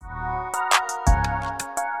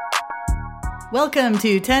Welcome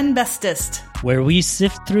to 10 Bestest, where we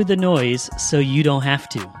sift through the noise so you don't have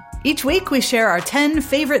to. Each week we share our 10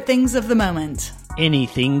 favorite things of the moment.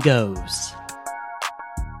 Anything goes.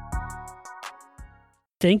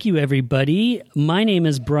 Thank you, everybody. My name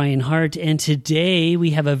is Brian Hart, and today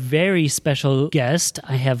we have a very special guest.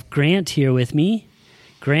 I have Grant here with me.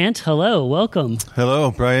 Grant, hello, welcome. Hello,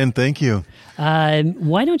 Brian. Thank you.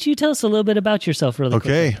 Why don't you tell us a little bit about yourself really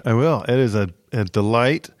quickly? Okay, I will. It is a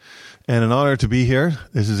delight and an honor to be here.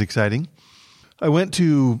 This is exciting. I went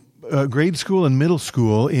to grade school and middle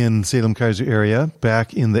school in Salem-Keizer area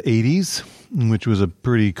back in the 80s, which was a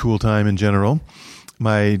pretty cool time in general.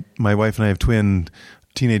 My wife and I have twin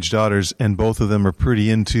teenage daughters, and both of them are pretty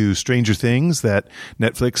into Stranger Things, that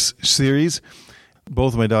Netflix series.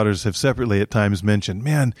 Both of my daughters have separately at times mentioned,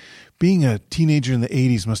 man, being a teenager in the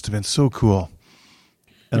 80s must have been so cool.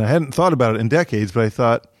 And I hadn't thought about it in decades, but I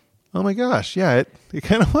thought, oh my gosh, yeah, it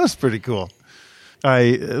kind of was pretty cool.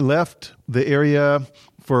 I left the area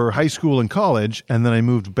for high school and college, and then I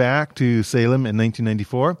moved back to Salem in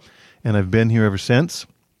 1994, and I've been here ever since.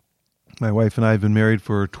 My wife and I have been married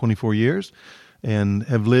for 24 years and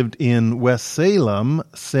have lived in West Salem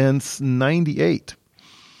since 98.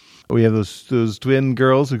 We have those twin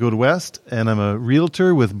girls who go to West, and I'm a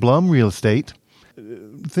realtor with Blum Real Estate.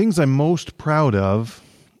 Things I'm most proud of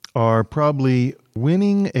are probably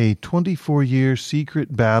winning a 24-year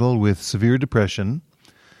secret battle with severe depression,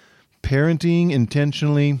 parenting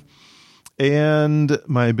intentionally, and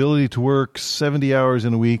my ability to work 70 hours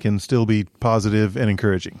in a week and still be positive and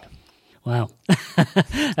encouraging. Wow.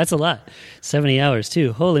 That's a lot. 70 hours,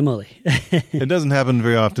 too. Holy moly. It doesn't happen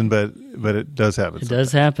very often, but it does happen. It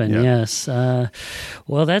does happen, yeah. Yes.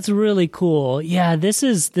 Well, that's really cool. Yeah, this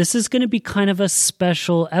is going to be kind of a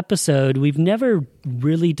special episode. We've never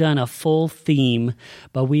really done a full theme,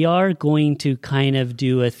 but we are going to kind of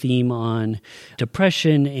do a theme on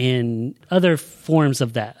depression and other forms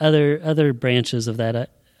of that, other branches of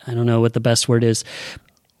that. I don't know what the best word is.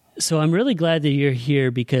 So I'm really glad that you're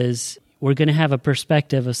here because we're going to have a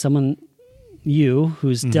perspective of someone,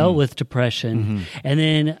 who's dealt with depression, and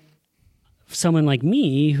then someone like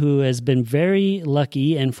me who has been very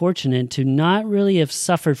lucky and fortunate to not really have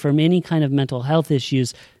suffered from any kind of mental health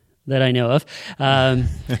issues that I know of.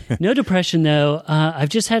 No depression, though. I've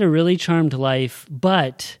just had a really charmed life,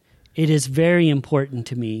 but it is very important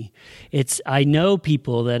to me. I know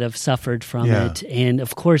people that have suffered from it, and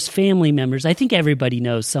of course, family members. I think everybody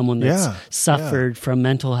knows someone that's suffered from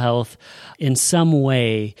mental health in some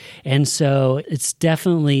way, and so it's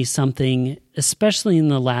definitely something, especially in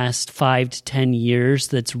the last 5 to 10 years,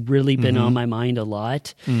 that's really been on my mind a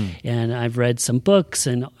lot. And I've read some books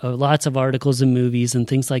and lots of articles and movies and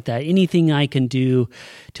things like that. Anything I can do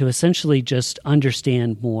to essentially just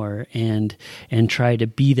understand more and try to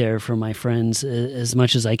be there for my friends as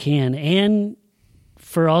much as I can, and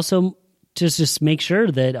for also just make sure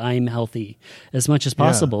that I'm healthy as much as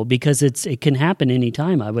possible, because it can happen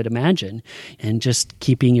anytime, I would imagine, and just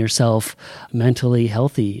keeping yourself mentally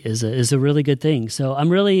healthy is a really good thing. So I'm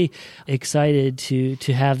really excited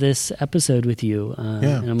to have this episode with you,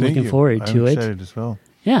 and I'm looking forward to it. I'm excited as well.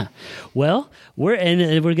 Yeah. Well, we're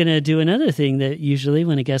going to do another thing that usually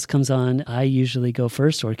when a guest comes on, I usually go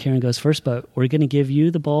first or Karen goes first, but we're going to give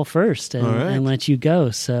you the ball first and let you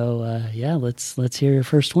go. So, let's hear your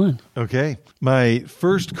first one. Okay. My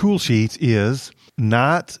first cool sheet is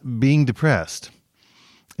not being depressed.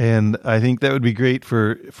 And I think that would be great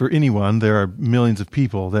for anyone. There are millions of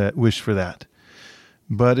people that wish for that.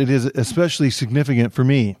 But it is especially significant for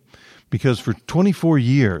me because for 24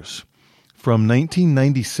 years, from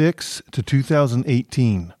 1996 to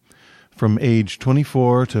 2018, from age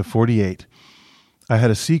 24 to 48, I had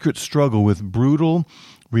a secret struggle with brutal,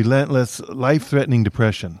 relentless, life-threatening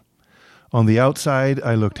depression. On the outside,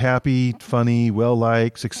 I looked happy, funny,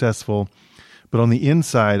 well-liked, successful, but on the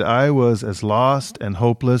inside, I was as lost and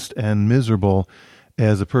hopeless and miserable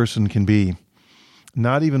as a person can be.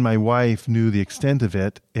 Not even my wife knew the extent of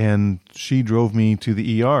it, and she drove me to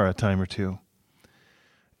the ER a time or two.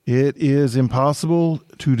 It is impossible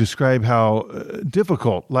to describe how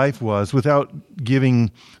difficult life was without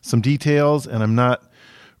giving some details, and I'm not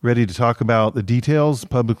ready to talk about the details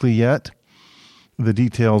publicly yet. The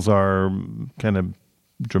details are kind of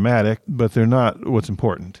dramatic, but they're not what's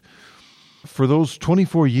important. For those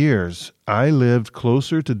 24 years, I lived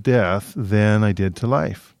closer to death than I did to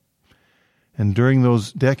life. And during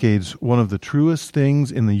those decades, one of the truest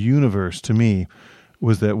things in the universe to me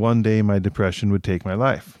was that one day my depression would take my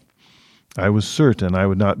life. I was certain I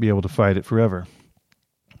would not be able to fight it forever.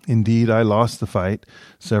 Indeed, I lost the fight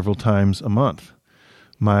several times a month.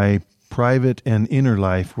 My private and inner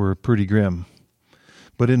life were pretty grim.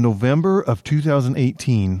 But in November of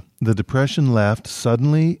 2018, the depression left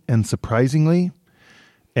suddenly and surprisingly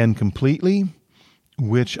and completely,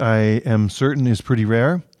 which I am certain is pretty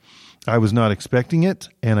rare. I was not expecting it,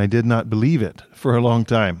 and I did not believe it for a long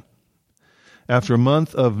time. After a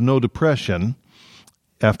month of no depression,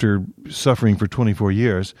 after suffering for 24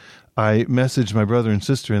 years, I messaged my brother and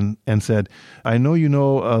sister and said, I know you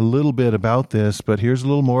know a little bit about this, but here's a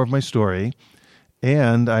little more of my story.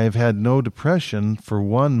 And I have had no depression for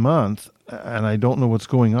 1 month, and I don't know what's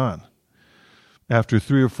going on. After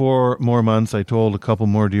 3 or 4 more months, I told a couple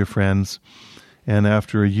more dear friends. And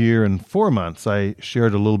after a year and 4 months, I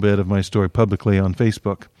shared a little bit of my story publicly on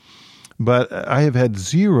Facebook. But I have had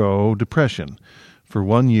 0 depression for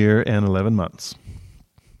 1 year and 11 months.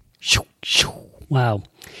 Wow.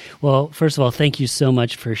 Well, first of all, thank you so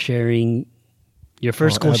much for sharing your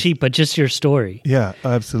first cool sheet, but just your story. Yeah,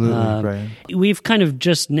 absolutely, Brian. We've kind of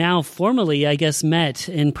just now formally, I guess, met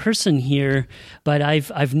in person here, but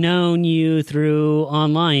I've known you through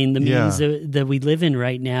online, the means that we live in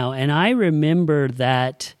right now. And I remember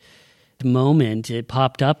that moment. It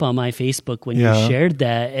popped up on my Facebook when you shared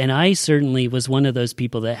that. And I certainly was one of those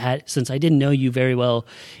people that had, since I didn't know you very well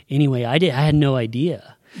anyway, I had no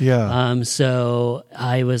idea. Yeah. So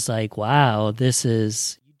I was like, wow, this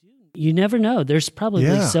is... You never know. There's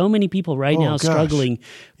probably so many people right now struggling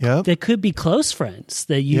that could be close friends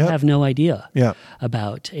that you have no idea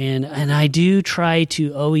about. And I do try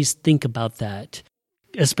to always think about that,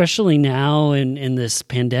 especially now in this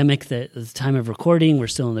pandemic, that at the time of recording, we're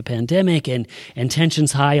still in the pandemic and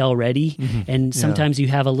tension's high already. Mm-hmm. And sometimes you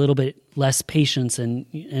have a little bit less patience and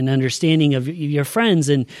understanding of your friends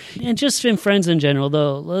and just in friends in general,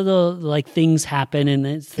 though, like things happen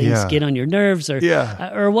and things get on your nerves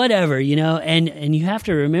or whatever, and you have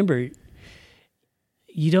to remember,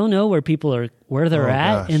 you don't know where people are, where they're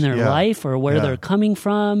at in their life or where they're coming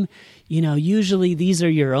from. Usually these are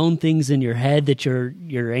your own things in your head that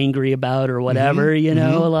you're angry about or whatever, a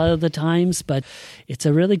lot of the times, but it's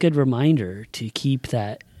a really good reminder to keep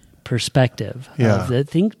that perspective of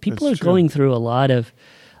that people are going through a lot of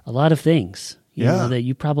things, that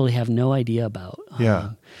you probably have no idea about.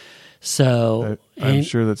 So I'm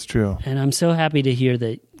sure that's true. And I'm so happy to hear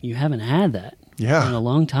that you haven't had that in a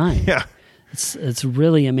long time. Yeah. It's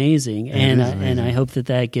really amazing, and I hope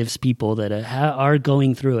that gives people that are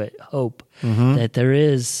going through it hope that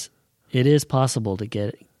it is possible to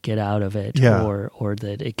get out of it, or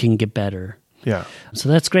that it can get better. Yeah. So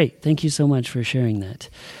that's great. Thank you so much for sharing that.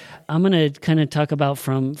 I'm going to kind of talk about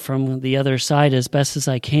from the other side as best as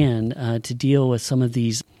I can to deal with some of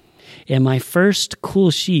these. And my first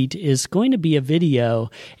cool sheet is going to be a video,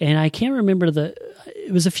 and I can't remember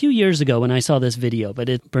it was a few years ago when I saw this video, but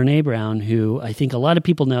it's Brene Brown, who I think a lot of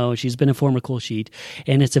people know. She's been a former cool sheet,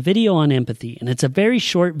 and it's a video on empathy, and it's a very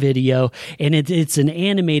short video, and it's an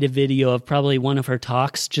animated video of probably one of her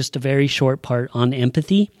talks, just a very short part on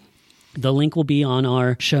empathy. The link will be on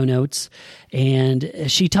our show notes. And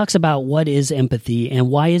she talks about what is empathy and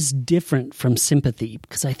why it's different from sympathy,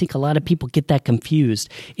 because I think a lot of people get that confused.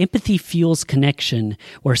 Empathy fuels connection,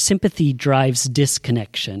 or sympathy drives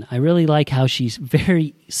disconnection. I really like how she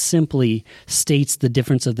very simply states the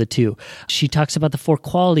difference of the two. She talks about the 4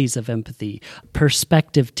 qualities of empathy: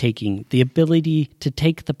 perspective taking, the ability to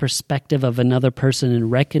take the perspective of another person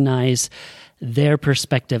and recognize their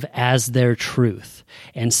perspective as their truth,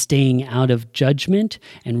 and staying out of judgment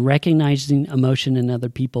and recognizing emotion in other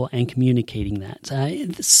people and communicating that.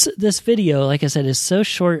 This video, like I said, is so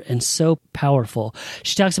short and so powerful.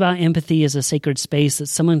 She talks about empathy as a sacred space, that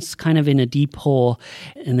someone's kind of in a deep hole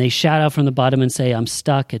and they shout out from the bottom and say, I'm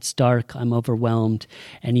stuck, it's dark, I'm overwhelmed.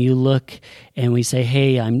 And you look and we say,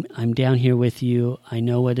 hey, I'm down here with you. I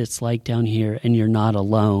know what it's like down here, and you're not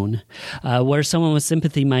alone. Where someone with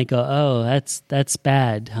sympathy might go, oh, that's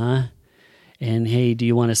bad, huh? And hey, do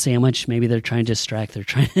you want a sandwich? Maybe they're trying to distract. They're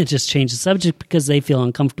trying to just change the subject because they feel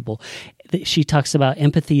uncomfortable. She talks about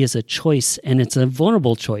empathy as a choice, and it's a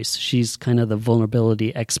vulnerable choice. She's kind of the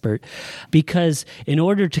vulnerability expert, because in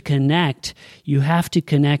order to connect, you have to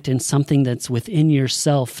connect in something that's within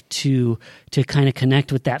yourself to kind of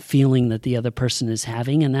connect with that feeling that the other person is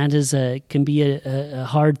having, and that can be a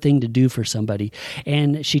hard thing to do for somebody.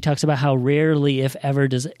 And she talks about how rarely, if ever,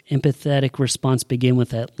 does empathetic response begin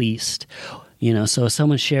with at least. So if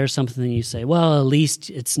someone shares something and you say, well, at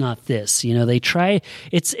least it's not this. They try,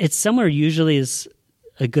 it's somewhere usually is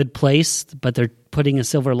a good place, but they're putting a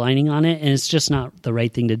silver lining on it, and it's just not the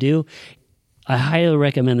right thing to do. I highly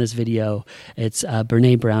recommend this video. It's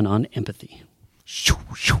Brene Brown on empathy.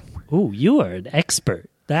 Ooh, you are an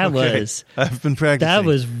expert. That Okay. was I've been practicing. that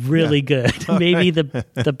was really good. Maybe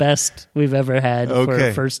the best we've ever had for Okay.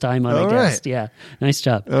 a first time on All a right. guest. Yeah, nice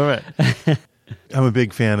job. All right. I'm a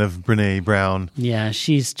big fan of Brene Brown. Yeah,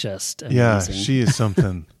 she's just amazing. Yeah, she is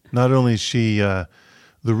something. Not only is she the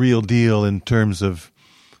real deal in terms of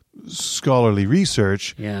scholarly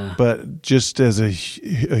research, Yeah. but just as a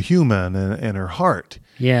human and her heart.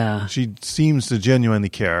 Yeah, She seems to genuinely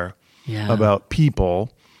care yeah. about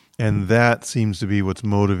people, and that seems to be what's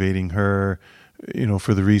motivating her,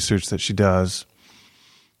 for the research that she does.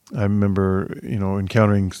 I remember,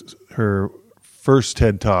 encountering her first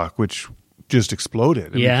TED Talk, which just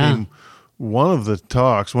exploded. It Yeah. became one of the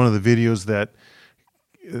talks, one of the videos that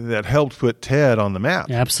helped put TED on the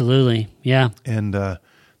map. Absolutely. Yeah. And that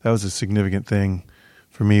was a significant thing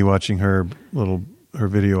for me, watching her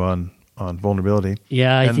video on vulnerability.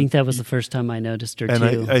 Yeah, I And- think that was the first time I noticed her And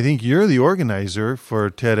too. I think you're the organizer for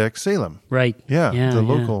TEDx Salem. Right. Yeah, the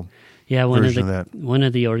local Yeah, one version of of that. one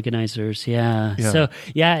of the organizers. Yeah. Yeah. So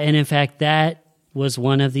and in fact, that was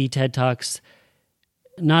one of the TED Talks.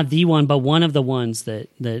 Not the one, but one of the ones that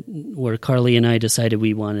where Carly and I decided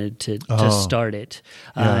we wanted to start it.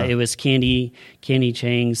 Yeah. It was Candy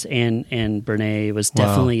Chang's and Brene was Wow.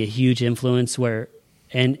 definitely a huge influence.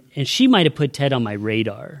 And she might have put TED on my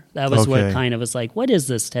radar. That was what Okay. kind of was like, what is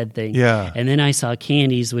this TED thing? Yeah. And then I saw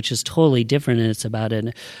Candy's, which is totally different, and it's about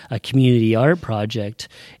a community art project.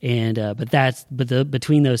 And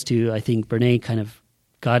between those two, I think Brene kind of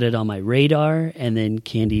got it on my radar, and then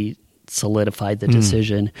Candy solidified the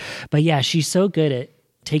decision. But yeah, she's so good at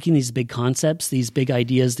taking these big concepts, these big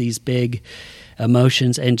ideas, these big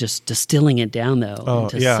emotions, and just distilling it down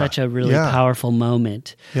into such a really powerful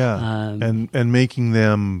moment. Yeah, and making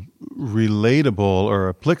them relatable or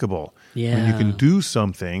applicable. When you Yeah. can do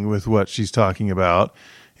something with what she's talking about,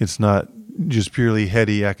 it's not just purely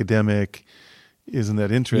heady academic, isn't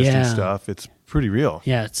that interesting Yeah. stuff. It's pretty real.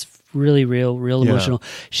 Yeah, it's really real Yeah. emotional.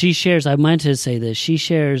 She shares, I meant to say this, she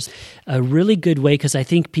shares a really good way, because I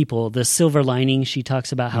think the silver lining, she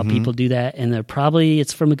talks about how people do that, and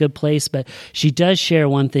it's from a good place, but she does share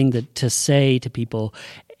one thing to say to people,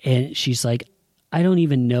 and she's like, I don't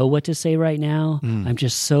even know what to say right now. I'm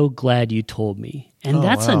just so glad you told me. And Oh,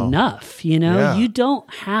 that's wow. enough, Yeah. You don't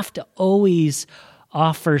have to always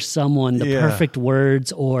offer someone the Yeah. perfect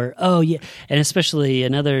words or, oh, yeah. And especially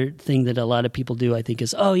another thing that a lot of people do, I think,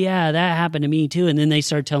 is, oh, yeah, that happened to me too. And then they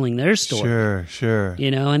start telling their story. Sure.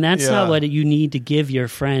 And that's Yeah. not what you need to give your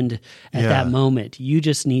friend at Yeah. that moment. You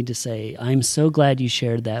just need to say, I'm so glad you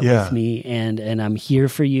shared that Yeah. with me, and I'm here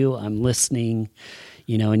for you. I'm listening,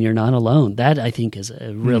 and you're not alone. That, I think, is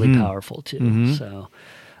really powerful too. So,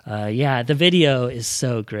 the video is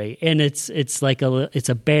so great, and it's like it's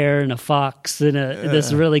a bear and a fox and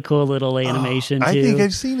this really cool little animation too. I think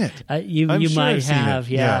I've seen it. You I'm sure might I've seen it. have,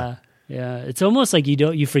 yeah. It's almost like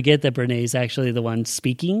you forget that Brene's actually the one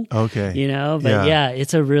speaking. Okay. But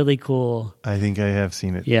it's a really cool. I think I have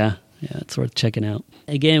seen it. Yeah, it's worth checking out.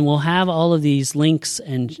 Again, we'll have all of these links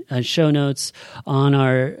and show notes on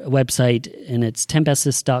our website, and it's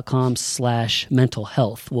tempestus.com/mental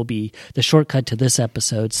health will be the shortcut to this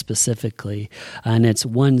episode specifically, and it's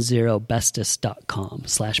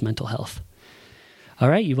 10bestus.com/mental health. All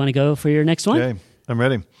right, you want to go for your next one? Okay, I'm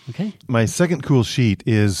ready. Okay. My second cool sheet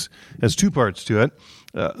has two parts to it.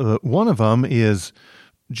 One of them is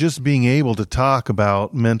just being able to talk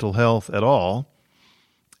about mental health at all,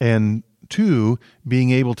 and two, being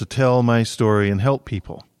able to tell my story and help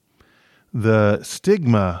people. The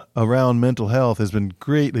stigma around mental health has been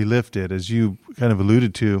greatly lifted, as you kind of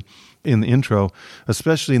alluded to in the intro,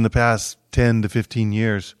 especially in the past 10 to 15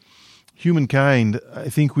 years. Humankind, I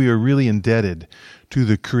think we are really indebted to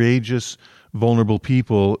the courageous, vulnerable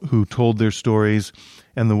people who told their stories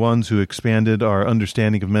and the ones who expanded our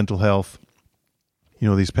understanding of mental health,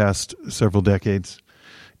 these past several decades.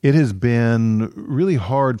 It has been really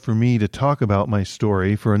hard for me to talk about my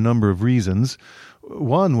story for a number of reasons.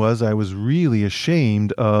 One was I was really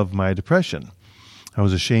ashamed of my depression. I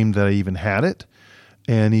was ashamed that I even had it,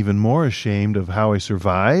 and even more ashamed of how I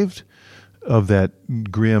survived, of that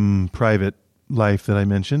grim private life that I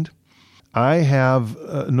mentioned. I have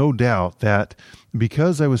no doubt that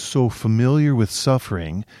because I was so familiar with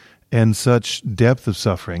suffering and such depth of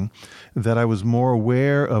suffering, that I was more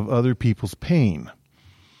aware of other people's pain.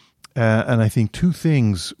 And I think two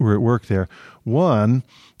things were at work there. One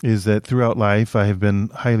is that throughout life, I have been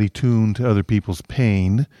highly tuned to other people's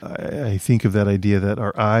pain. I think of that idea that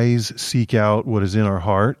our eyes seek out what is in our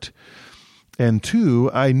heart. And two,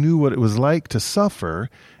 I knew what it was like to suffer,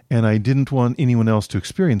 and I didn't want anyone else to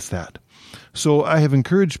experience that. So I have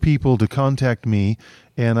encouraged people to contact me,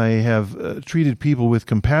 and I have treated people with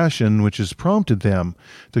compassion, which has prompted them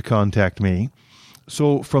to contact me.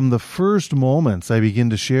 So from the first moments I begin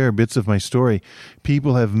to share bits of my story,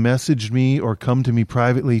 people have messaged me or come to me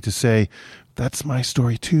privately to say, that's my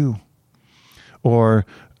story too. Or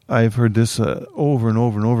I've heard this over and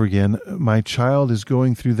over and over again, my child is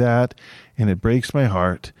going through that, and it breaks my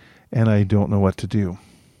heart, and I don't know what to do.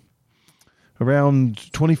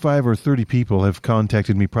 Around 25 or 30 people have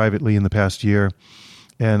contacted me privately in the past year,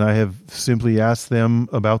 and I have simply asked them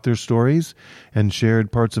about their stories and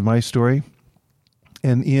shared parts of my story.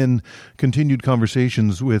 And in continued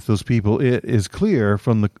conversations with those people, it is clear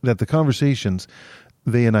that the conversations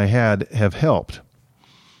they and I had have helped.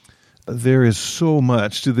 There is so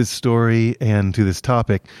much to this story and to this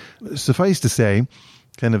topic. Suffice to say,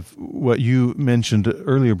 kind of what you mentioned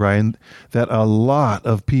earlier, Brian, that a lot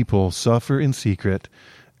of people suffer in secret,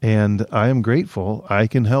 and I am grateful I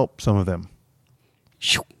can help some of them.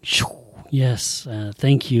 Yes,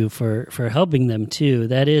 thank you for helping them too.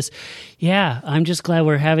 That is, I'm just glad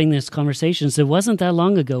we're having this conversation. It wasn't that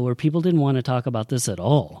long ago where people didn't want to talk about this at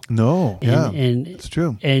all. No, and it's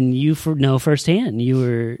true. And you know firsthand,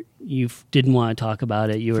 you didn't want to talk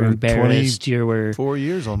about it. You were embarrassed. 4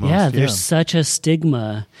 years almost. Yeah, there's such a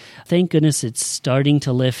stigma. Thank goodness it's starting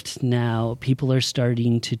to lift now. People are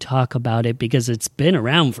starting to talk about it because it's been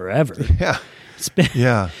around forever. Yeah.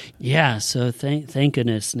 So thank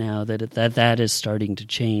goodness now that is starting to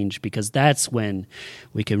change, because that's when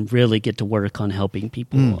we can really get to work on helping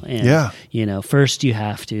people. First you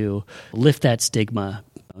have to lift that stigma,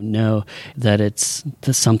 know that it's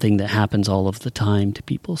something that happens all of the time to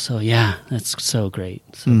people. So that's so great.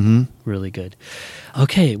 So really good.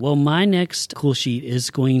 Okay, well, my next cool sheet is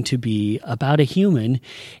going to be about a human.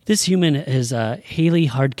 This human is Haley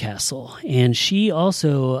Hardcastle, and she's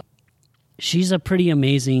a pretty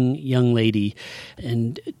amazing young lady.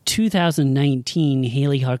 In 2019,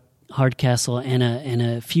 Haley Hardcastle and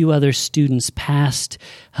a few other students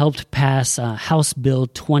helped pass House Bill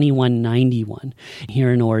 2191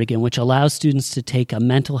 here in Oregon, which allows students to take a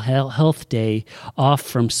mental health day off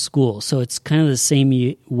from school. So it's kind of the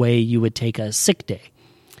same way you would take a sick day.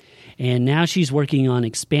 And now she's working on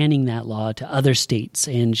expanding that law to other states.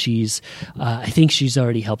 And I think she's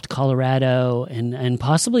already helped Colorado and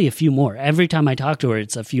possibly a few more. Every time I talk to her,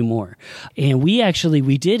 it's a few more. And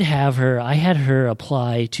we did have her, I had her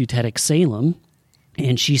apply to TEDx Salem.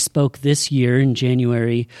 And she spoke this year in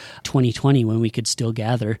January 2020 when we could still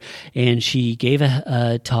gather. And she gave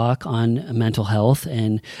a talk on mental health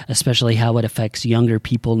and especially how it affects younger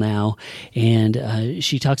people now. And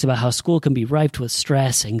she talks about how school can be rife with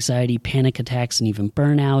stress, anxiety, panic attacks, and even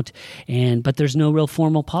burnout. But there's no real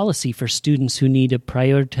formal policy for students who need to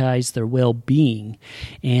prioritize their well-being.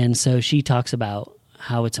 And so she talks about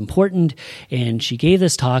how it's important, and she gave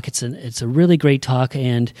this talk. It's a really great talk,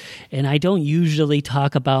 and I don't usually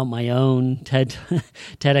talk about my own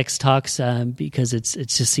TEDx talks because it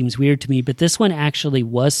just seems weird to me. But this one actually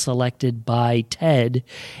was selected by TED,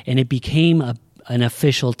 and it became an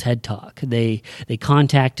official TED Talk. They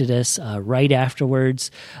contacted us right afterwards,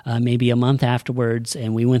 maybe a month afterwards,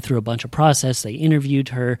 and we went through a bunch of process. They interviewed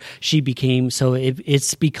her.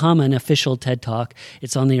 It's become an official TED Talk.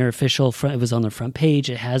 It's on their official front. It was on the front page.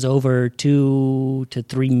 It has over 2 to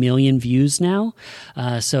 3 million views now.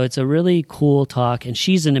 So it's a really cool talk, and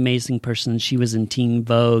she's an amazing person. She was in Teen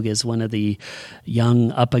Vogue as one of the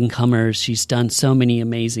young up-and-comers. She's done so many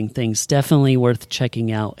amazing things. Definitely worth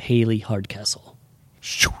checking out, Haley Hardcastle.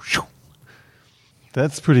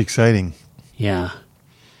 That's pretty exciting. Yeah.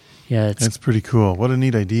 That's pretty cool. What a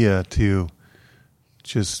neat idea to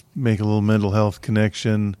just make a little mental health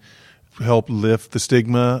connection, help lift the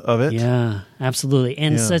stigma of it. Yeah, absolutely.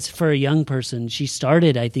 And such for a young person, she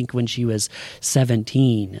started, I think, when she was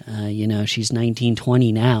 17. She's 19,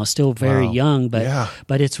 20 now, still very young,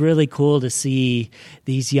 but it's really cool to see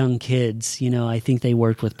these young kids. I think they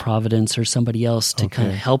worked with Providence or somebody else to kind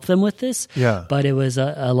of help them with this. Yeah. But it was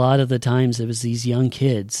a lot of the times it was these young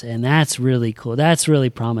kids, and that's really cool. That's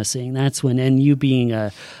really promising. That's when, and you being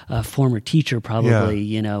a former teacher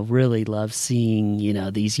probably, really love seeing,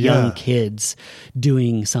 these young kids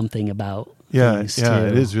doing something about things too.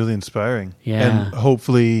 It is really inspiring. Yeah. And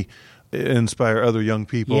hopefully inspire other young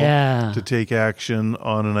people to take action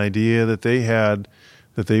on an idea that they had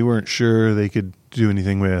that they weren't sure they could do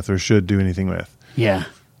anything with or should do anything with. Yeah.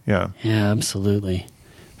 Yeah. Yeah, absolutely.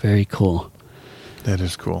 Very cool. That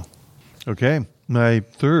is cool. Okay. My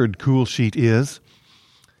third cool sheet is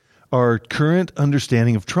our current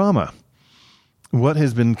understanding of trauma. what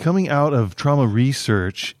has been coming out of trauma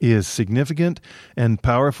research is significant and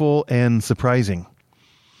powerful and surprising.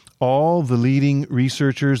 All the leading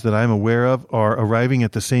researchers that I'm aware of are arriving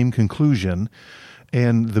at the same conclusion,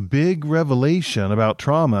 and the big revelation about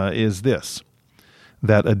trauma is this: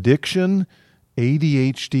 that addiction,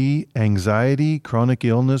 ADHD, anxiety, chronic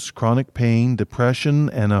illness, chronic pain, depression,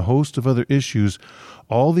 and a host of other issues,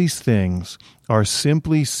 all these things are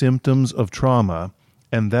simply symptoms of trauma,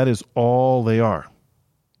 and that is all they are.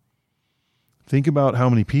 Think about how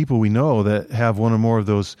many people we know that have one or more of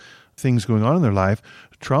those things going on in their life.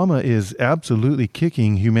 Trauma is absolutely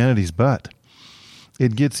kicking humanity's butt.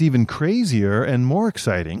 It gets even crazier and more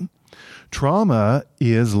exciting. Trauma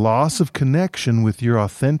is loss of connection with your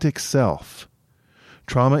authentic self.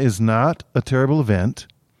 Trauma is not a terrible event.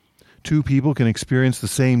 Two people can experience the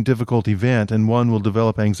same difficult event, and one will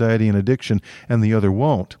develop anxiety and addiction, and the other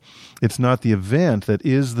won't. It's not the event that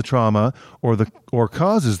is the trauma or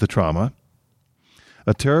causes the trauma.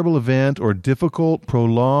 A terrible event or difficult,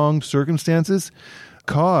 prolonged circumstances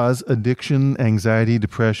cause addiction, anxiety,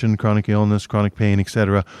 depression, chronic illness, chronic pain,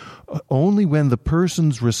 etc., only when the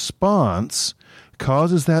person's response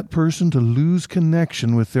causes that person to lose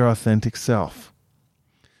connection with their authentic self.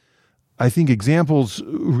 I think examples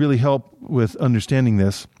really help with understanding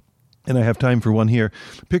this, and I have time for one here.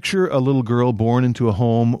 Picture a little girl born into a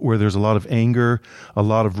home where there's a lot of anger, a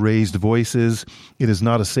lot of raised voices. It is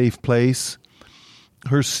not a safe place.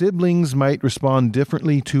 Her siblings might respond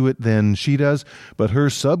differently to it than she does, but her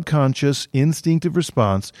subconscious, instinctive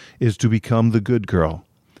response is to become the good girl,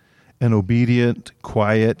 an obedient,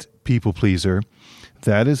 quiet people pleaser.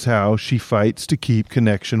 That is how she fights to keep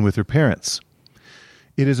connection with her parents.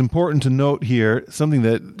 It is important to note here something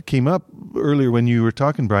that came up earlier when you were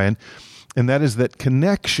talking, Brian, and that is that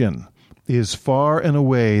connection is far and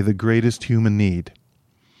away the greatest human need.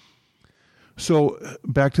 So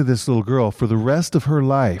back to this little girl. For the rest of her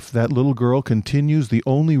life, that little girl continues the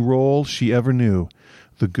only role she ever knew,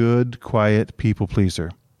 the good, quiet people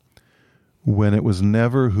pleaser, when it was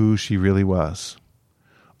never who she really was.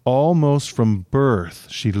 Almost from birth,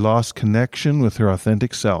 she lost connection with her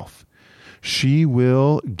authentic self. She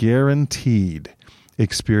will, guaranteed,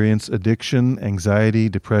 experience addiction, anxiety,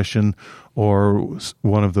 depression, or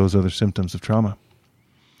one of those other symptoms of trauma.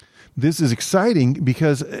 This is exciting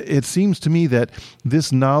because it seems to me that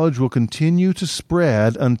this knowledge will continue to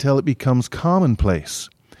spread until it becomes commonplace.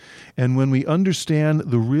 And when we understand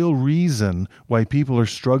the real reason why people are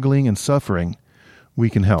struggling and suffering, we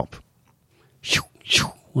can help.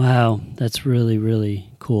 Wow, that's really, really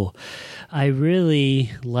cool. I really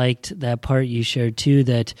liked that part you shared too,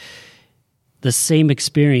 that the same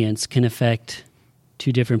experience can affect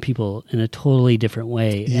two different people in a totally different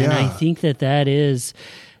way. Yeah. And I think that is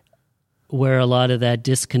where a lot of that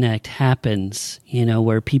disconnect happens,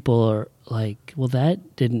 where people are like, well,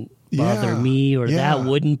 that didn't bother me, or that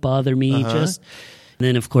wouldn't bother me. And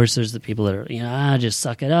then, of course, there's the people that are, just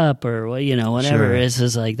suck it up, or, whatever. Sure. It's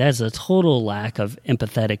just like, that's a total lack of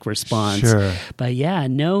empathetic response. Sure. But yeah,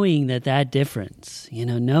 knowing that difference,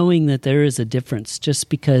 knowing that there is a difference, just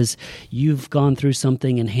because you've gone through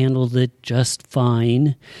something and handled it just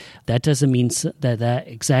fine, that doesn't mean that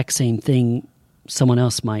exact same thing someone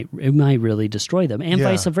else might really destroy them, and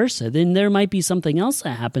vice versa. Then there might be something else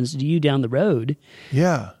that happens to you down the road.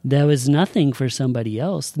 Yeah. That was nothing for somebody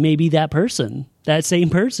else. Maybe that same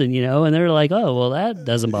person, and they're like, oh, well, that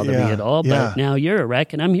doesn't bother me at all, but now you're a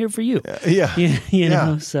wreck and I'm here for you.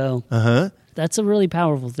 Yeah. So that's a really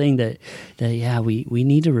powerful thing that we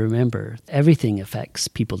need to remember. Everything affects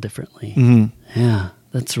people differently. Mm-hmm. Yeah,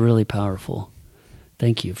 that's really powerful.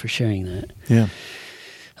 Thank you for sharing that. Yeah.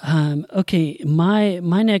 Okay, my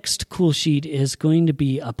next cool sheet is going to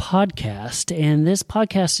be a podcast, and this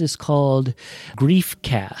podcast is called Grief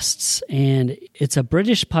Casts, and it's a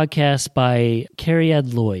British podcast by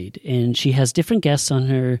Cariad Lloyd, and she has different guests on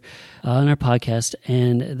her podcast,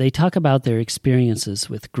 and they talk about their experiences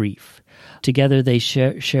with grief. Together, they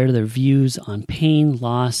share their views on pain,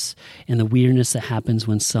 loss, and the weirdness that happens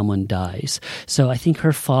when someone dies. So I think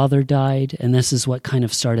her father died, and this is what kind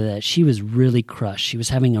of started that. She was really crushed. She was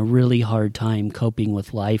having a really hard time coping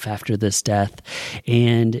with life after this death,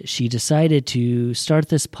 and she decided to start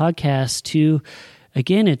this podcast to,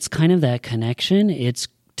 again, it's kind of that connection. It's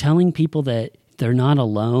telling people that they're not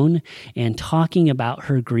alone, and talking about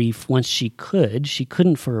her grief once she could. She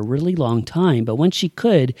couldn't for a really long time, but when she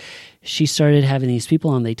could, she started having these people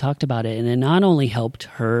on. They talked about it, and it not only helped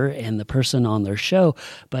her and the person on their show,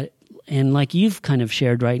 but And like you've kind of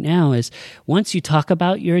shared right now, is once you talk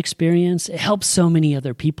about your experience, it helps so many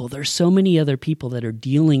other people. There's so many other people that are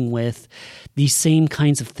dealing with these same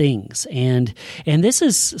kinds of things. And this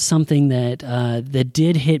is something that that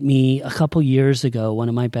did hit me a couple years ago. One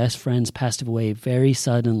of my best friends passed away very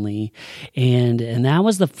suddenly. And that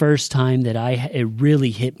was the first time that it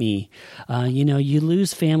really hit me. You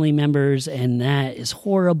lose family members and that is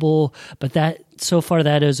horrible, but so far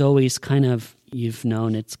that is always kind of, you've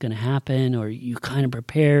known it's going to happen or you kind of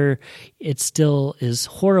prepare. It still is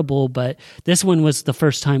horrible, but this one was the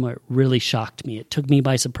first time where it really shocked me. It took me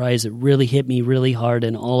by surprise. It really hit me really hard.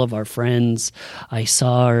 And all of our friends, I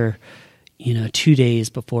saw her, 2 days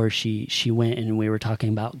before she went, and we were talking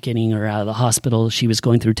about getting her out of the hospital. She was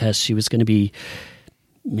going through tests. She was going to be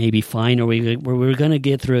maybe fine, or we were going to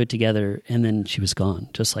get through it together, and then she was gone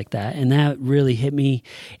just like that. And that really hit me.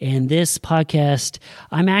 And this podcast,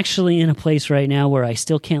 I'm actually in a place right now where I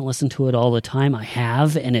still can't listen to it all the time. I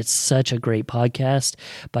have, and it's such a great podcast,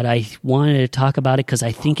 but I wanted to talk about it because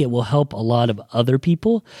I think it will help a lot of other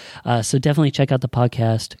people. So definitely check out the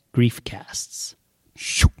podcast, Griefcasts.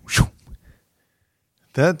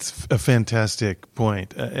 That's a fantastic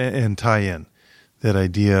point and tie-in, that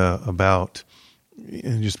idea about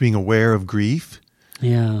just being aware of grief,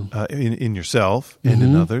 in yourself and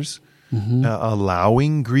in others,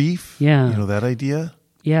 allowing grief, that idea.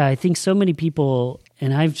 Yeah, I think so many people,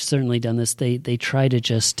 and I've certainly done this, they try to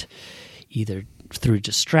just either through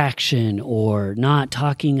distraction or not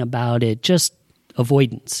talking about it, just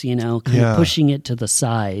avoidance, kind of pushing it to the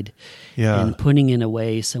side and putting it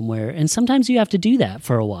away somewhere. And sometimes you have to do that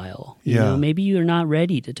for a while. Maybe you're not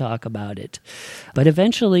ready to talk about it. But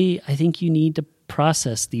eventually, I think you need to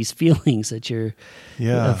process these feelings that you're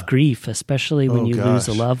of grief, especially when you lose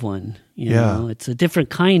a loved one. You know, it's a different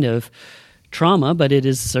kind of trauma, but it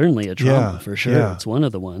is certainly a trauma for sure. Yeah. It's one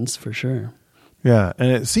of the ones for sure. Yeah,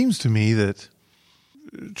 and it seems to me that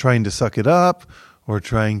trying to suck it up or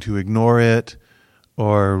trying to ignore it,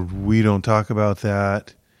 or we don't talk about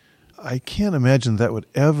that, I can't imagine that would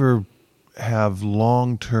ever have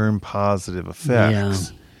long-term positive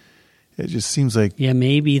effects. It just seems like... Yeah,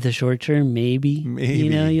 maybe the short term, maybe.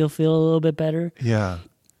 You'll feel a little bit better. Yeah.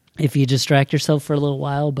 If you distract yourself for a little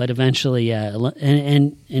while, but eventually,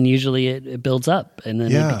 and usually it builds up, and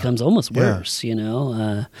then it becomes almost worse,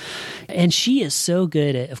 And she is so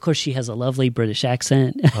good at, of course, she has a lovely British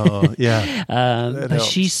accent. Oh, yeah. But helps.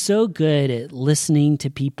 She's so good at listening to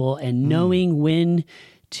people and knowing when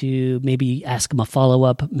to maybe ask them a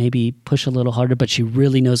follow-up, maybe push a little harder, but she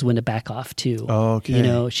really knows when to back off too. Oh,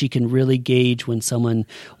 okay. She can really gauge when someone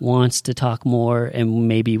wants to talk more and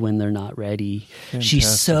maybe when they're not ready. Fantastic. She's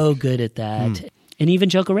so good at that. And even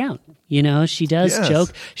joke around. She does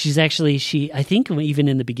joke. She's actually, I think even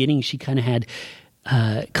in the beginning, she kind of had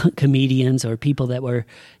comedians or people that were,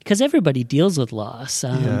 because everybody deals with loss,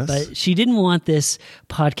 but she didn't want this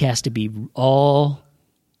podcast to be all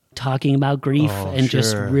talking about grief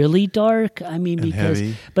just really dark. I mean,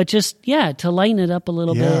 heavy. But just, to lighten it up a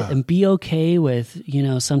little bit and be okay with,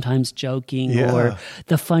 sometimes joking or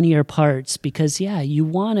the funnier parts, because you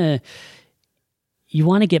want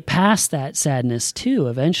to get past that sadness too.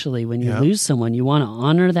 Eventually, when you lose someone, you want to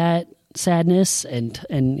honor that sadness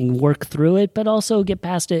and work through it, but also get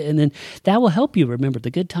past it, and then that will help you remember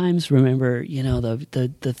the good times, remember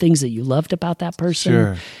the things that you loved about that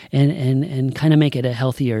person, and kind of make it a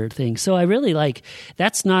healthier thing. So I really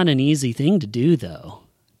that's not an easy thing to do, though,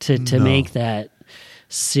 to make that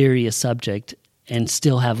serious subject and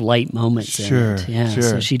still have light moments in it.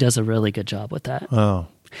 So she does a really good job with that. Oh.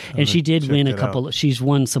 And she did win a couple. She's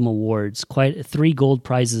won some awards, 3 gold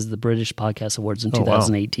prizes, the British Podcast Awards in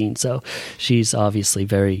 2018. Wow. So she's obviously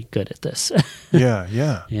very good at this.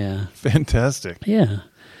 Yeah. Fantastic. Yeah.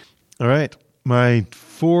 All right. My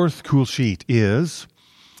 4th cool sheet is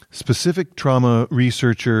specific trauma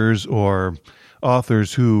researchers or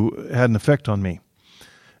authors who had an effect on me.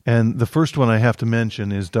 And the first one I have to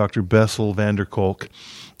mention is Dr. Bessel van der Kolk.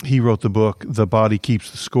 He wrote the book, The Body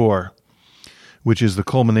Keeps the Score, which is the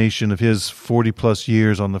culmination of his 40-plus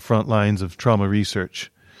years on the front lines of trauma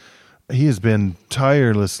research. He has been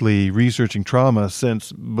tirelessly researching trauma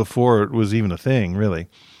since before it was even a thing, really.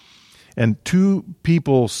 And 2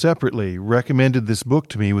 people separately recommended this book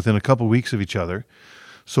to me within a couple weeks of each other.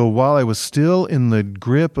 So while I was still in the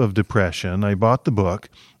grip of depression, I bought the book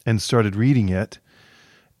and started reading it,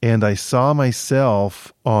 and I saw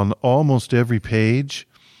myself on almost every page.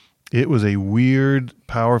 It was a weird,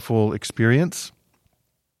 powerful experience.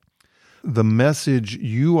 The message,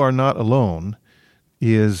 "You are not alone,"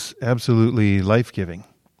 is absolutely life-giving.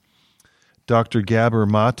 Dr. Gabor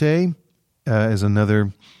Mate is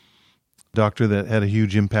another doctor that had a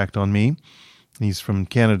huge impact on me. He's from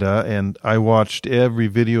Canada, and I watched every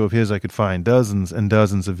video of his I could find, dozens and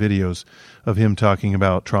dozens of videos of him talking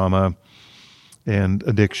about trauma and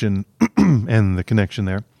addiction and the connection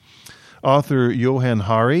there. Author Johann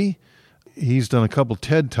Hari, he's done a couple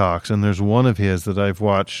TED Talks, and there's one of his that I've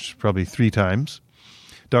watched probably 3 times.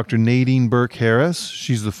 Dr. Nadine Burke Harris,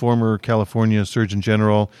 she's the former California Surgeon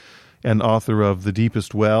General and author of The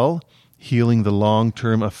Deepest Well, Healing the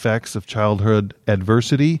Long-Term Effects of Childhood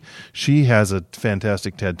Adversity. She has a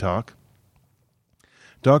fantastic TED Talk.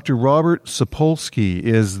 Dr. Robert Sapolsky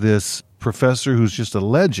is this professor who's just a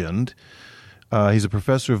legend. He's a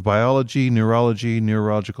professor of biology, neurology,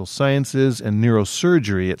 neurological sciences, and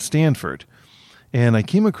neurosurgery at Stanford. And I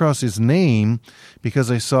came across his name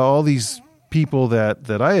because I saw all these people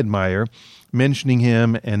that I admire mentioning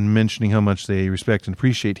him and mentioning how much they respect and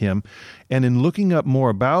appreciate him. And in looking up more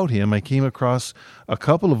about him, I came across a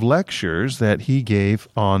couple of lectures that he gave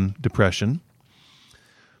on depression.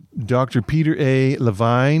 Dr. Peter A.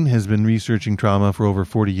 Levine has been researching trauma for over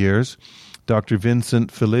 40 years. Dr.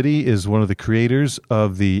 Vincent Felitti is one of the creators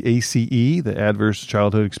of the ACE, the Adverse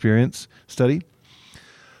Childhood Experience Study.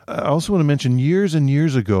 I also want to mention years and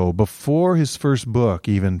years ago, before his first book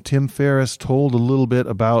even, Tim Ferriss told a little bit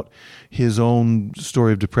about his own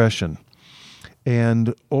story of depression.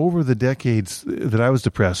 And over the decades that I was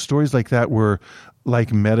depressed, stories like that were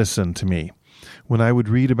like medicine to me. When I would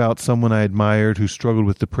read about someone I admired who struggled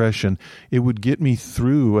with depression, it would get me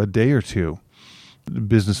through a day or two.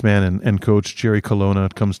 Businessman and coach Jerry Colonna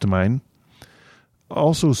comes to mind.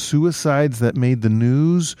 Also, suicides that made the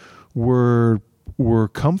news were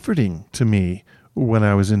comforting to me when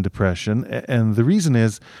I was in depression. And the reason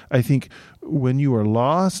is, I think when you are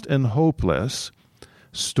lost and hopeless,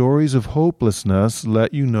 stories of hopelessness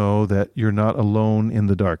let you know that you're not alone in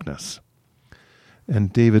the darkness.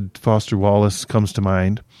 And David Foster Wallace comes to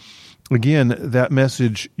mind. Again, that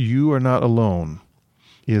message, you are not alone,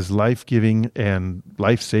 is life-giving and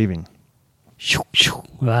life-saving.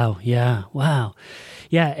 Wow, yeah, wow.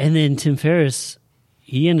 Yeah, and then Tim Ferriss,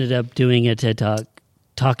 he ended up doing a TED Talk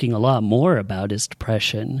talking a lot more about his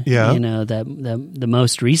depression. Yeah. You know, the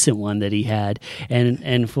most recent one that he had.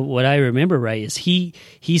 And for what I remember right is he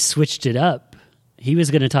switched it up. He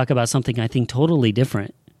was going to talk about something I think totally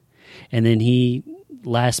different. And then he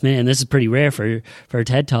last minute, and this is pretty rare for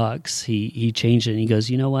TED Talks, he changed it and he goes,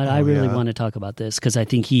 you know what, I really want to talk about this because I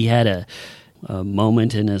think he had a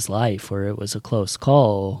moment in his life where it was a close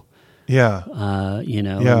call. Yeah. And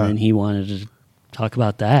then he wanted to talk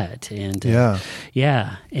about that. And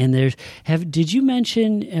and did you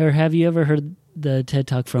mention, or have you ever heard the TED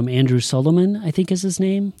Talk from Andrew Solomon, I think is his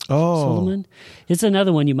name? Oh. Solomon. It's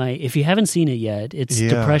another one you might, if you haven't seen it yet, it's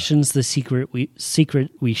Depression's the Secret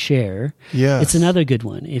We Share. Yes. It's another good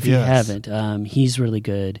one if you haven't. He's really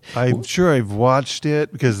good. I'm sure I've watched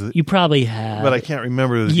it because you probably have. But I can't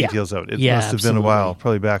remember the details of it. It must have been a while,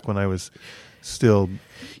 probably back when I was still...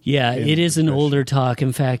 Yeah, it is an older talk.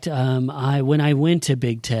 In fact, when I went to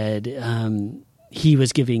Big TED, he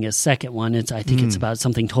was giving a second one. I think it's about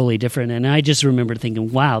something totally different. And I just remember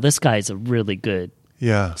thinking, wow, this guy's a really good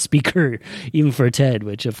speaker, even for TED,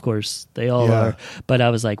 which of course they all are. But I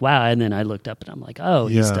was like, wow. And then I looked up and I'm like, oh,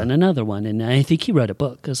 he's done another one. And I think he wrote a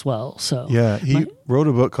book as well. So he wrote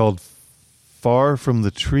a book called Far from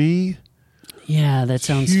the Tree. Yeah, that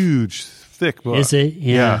sounds... Huge, thick book. Is it?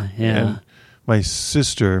 Yeah. And my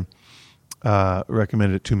sister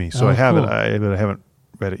recommended it to me. So I have it, but I haven't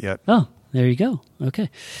read it yet. Oh, there you go. Okay.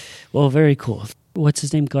 Well, very cool. What's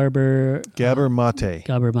his name? Gabor Mate.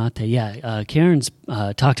 Gabor Mate. Yeah. Karen's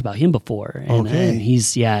talked about him before. And, and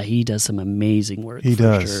he does some amazing work. He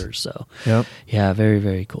does. Sure. So, yeah, very,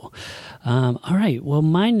 very cool. All right. Well,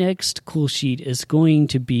 my next cool sheet is going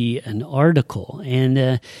to be an article.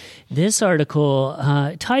 And this article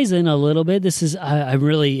ties in a little bit. This is, I'm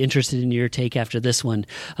really interested in your take after this one.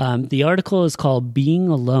 The article is called Being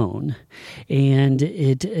Alone. And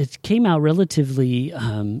it came out relatively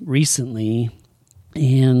recently.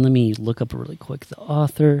 And let me look up really quick. The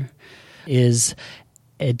author is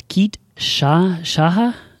Edkit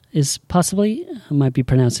Shaha, is possibly, I might be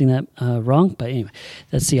pronouncing that wrong, but anyway,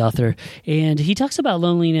 that's the author. And he talks about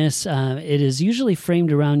loneliness. It is usually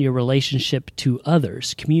framed around your relationship to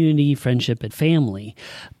others, community, friendship, and family.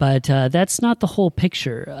 But that's not the whole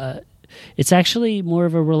picture. it's actually more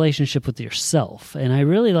of a relationship with yourself. And I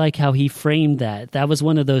really like how he framed that. That was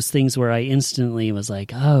one of those things where I instantly was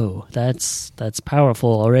like, oh, that's powerful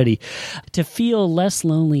already. To feel less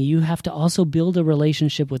lonely, you have to also build a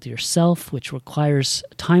relationship with yourself, which requires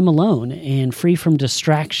time alone and free from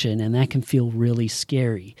distraction, and that can feel really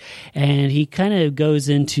scary. And he kind of goes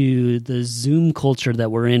into the Zoom culture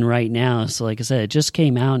that we're in right now. So like I said, it just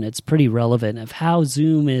came out and it's pretty relevant of how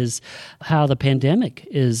Zoom is, how the pandemic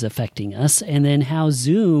is affecting us, and then how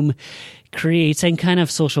Zoom creates, and kind of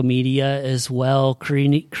social media as well,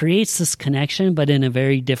 creates this connection, but in a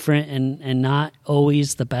very different and not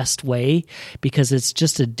always the best way, because it's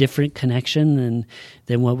just a different connection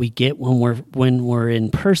than what we get when we're in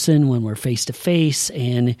person, when we're face to face.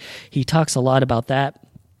 And he talks a lot about that,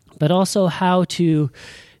 but also how to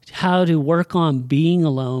work on being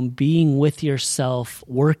alone, being with yourself,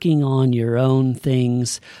 working on your own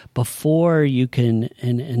things before you can.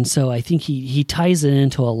 And so I think he ties it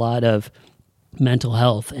into a lot of mental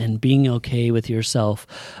health and being okay with yourself.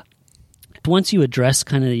 Once you address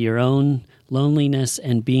kind of your own loneliness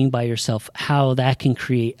and being by yourself, how that can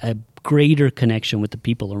create a greater connection with the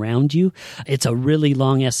people around you. It's a really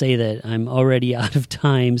long essay that I'm already out of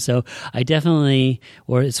time, so I definitely,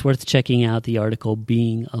 or it's worth checking out the article,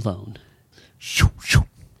 Being Alone.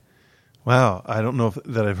 Wow, I don't know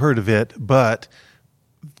that I've heard of it, but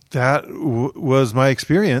that was my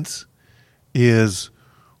experience, is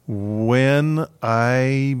when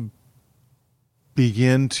I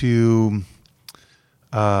begin to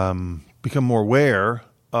become more aware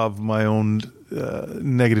of my own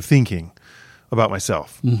negative thinking about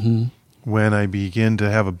myself. Mm-hmm. When I begin to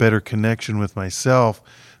have a better connection with myself,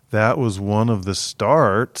 that was one of the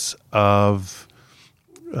starts of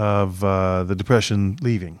the depression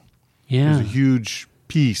leaving. Yeah. It was a huge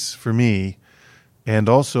piece for me. And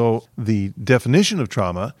also the definition of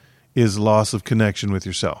trauma is loss of connection with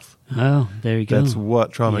yourself. Oh, there you go. That's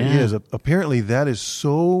what trauma is. Apparently that is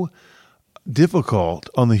so difficult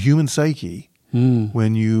on the human psyche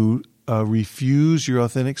when you refuse your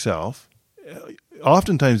authentic self,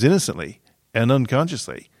 oftentimes innocently and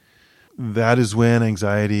unconsciously. That is when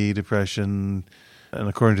anxiety, depression, and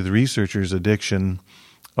according to the researchers, addiction,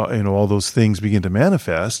 all those things begin to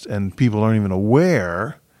manifest, and people aren't even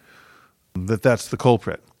aware that that's the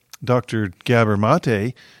culprit. Dr. Gabor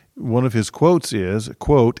Mate, one of his quotes is,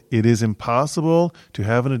 quote, "It is impossible to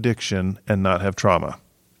have an addiction and not have trauma,"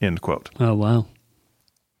 end quote. Oh, wow.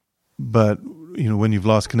 But when you've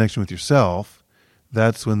lost connection with yourself,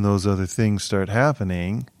 that's when those other things start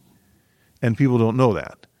happening, and people don't know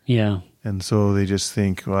that. Yeah. And so they just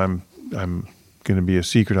think, well, I'm going to be a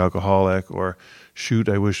secret alcoholic, or shoot,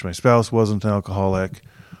 I wish my spouse wasn't an alcoholic,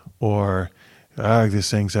 or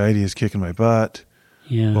this anxiety is kicking my butt,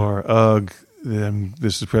 or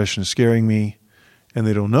this depression is scaring me, and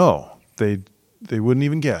they don't know. They wouldn't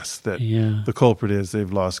even guess that the culprit is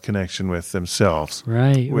they've lost connection with themselves.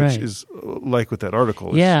 Right, which is like what that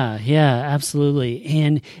article is. Yeah, absolutely.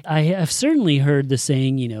 And I have certainly heard the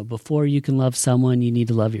saying, before you can love someone, you need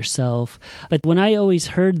to love yourself. But when I always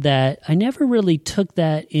heard that, I never really took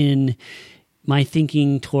that in my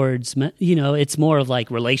thinking towards, it's more of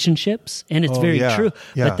like relationships, and it's very true.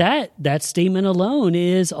 Yeah. But that statement alone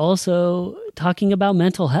is also talking about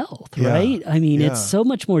mental health, right? I mean, it's so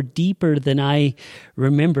much more deeper than I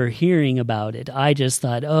remember hearing about it. I just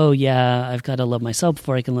thought, I've got to love myself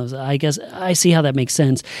before I can love. I guess I see how that makes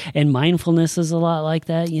sense. And mindfulness is a lot like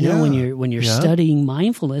that. When you're studying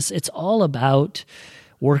mindfulness, it's all about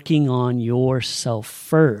working on yourself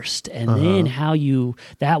first, and then how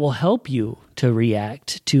that will help you to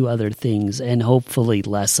react to other things and hopefully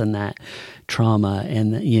lessen that trauma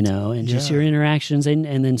and just your interactions and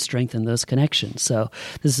then strengthen those connections. So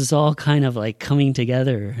this is all kind of like coming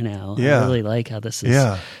together now. I really like how this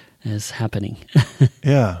is happening.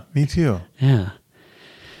 Yeah, me too. Yeah.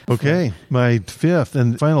 Okay, my fifth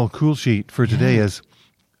and final cool sheet for today is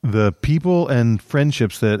the people and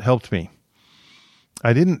friendships that helped me.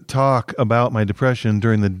 I didn't talk about my depression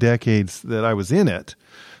during the decades that I was in it,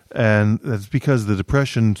 and that's because the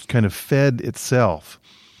depression kind of fed itself.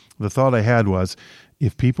 The thought I had was,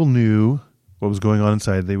 if people knew what was going on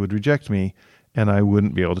inside, they would reject me, and I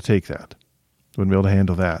wouldn't be able to take that. Wouldn't be able to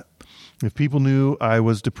handle that. If people knew I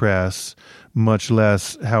was depressed, much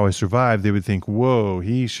less how I survived, they would think, whoa,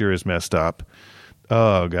 he sure is messed up.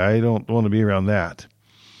 Ugh, I don't want to be around that.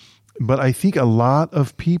 But I think a lot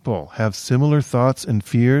of people have similar thoughts and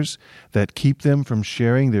fears that keep them from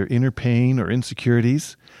sharing their inner pain or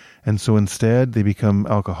insecurities. And so instead they become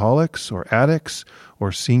alcoholics or addicts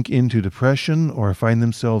or sink into depression or find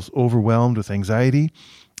themselves overwhelmed with anxiety.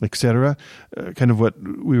 etc. Kind of what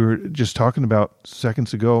we were just talking about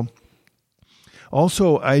seconds ago.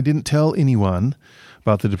 Also, I didn't tell anyone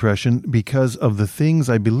about the depression because of the things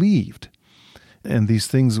I believed. And these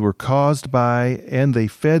things were caused by and they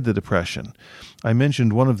fed the depression. I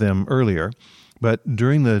mentioned one of them earlier, but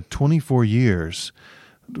during the 24 years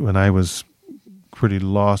when I was pretty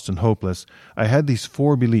lost and hopeless, I had these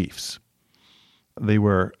 4 beliefs. They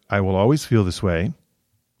were, I will always feel this way.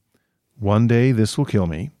 One day this will kill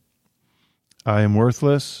me. I am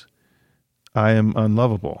worthless. I am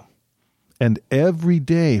unlovable. And every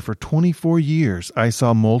day for 24 years, I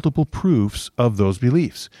saw multiple proofs of those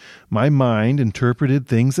beliefs. My mind interpreted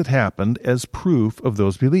things that happened as proof of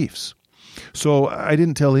those beliefs. So I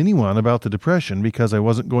didn't tell anyone about the depression because I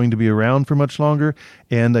wasn't going to be around for much longer,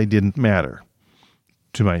 and I didn't matter,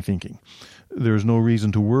 to my thinking. There was no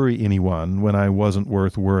reason to worry anyone when I wasn't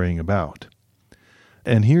worth worrying about.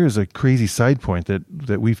 And here's a crazy side point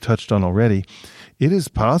that we've touched on already. It is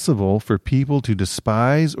possible for people to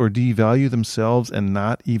despise or devalue themselves and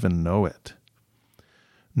not even know it.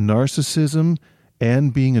 Narcissism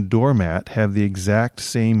and being a doormat have the exact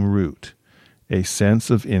same root, a sense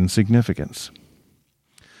of insignificance.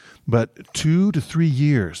 But 2 to 3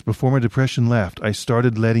 years before my depression left, I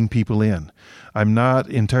started letting people in. I'm not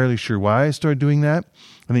entirely sure why I started doing that.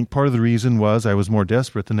 I think part of the reason was I was more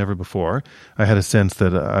desperate than ever before. I had a sense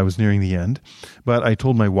that I was nearing the end. But I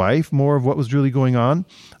told my wife more of what was really going on.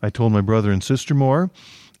 I told my brother and sister more,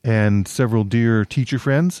 and several dear teacher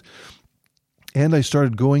friends. And I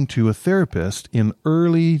started going to a therapist in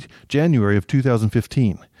early January of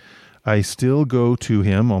 2015. I still go to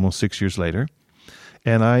him almost 6 years later.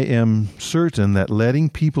 And I am certain that letting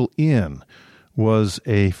people in was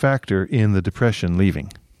a factor in the depression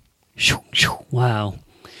leaving. Wow.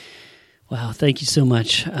 Wow. Thank you so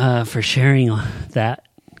much for sharing that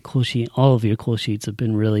cool sheet. All of your cool sheets have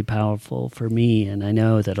been really powerful for me, and I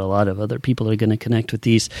know that a lot of other people are going to connect with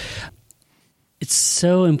these. It's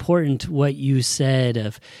so important what you said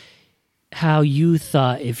of how you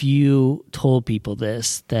thought if you told people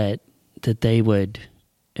this, that they would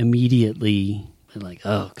immediately like,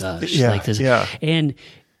 oh gosh, like this. Yeah. And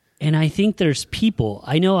I think there's people,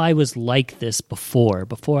 I know I was like this before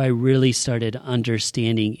I really started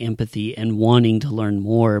understanding empathy and wanting to learn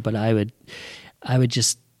more, but I would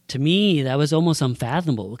just, to me, that was almost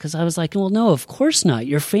unfathomable because I was like, well, no, of course not.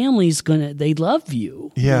 Your family's they love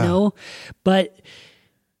you, you know? But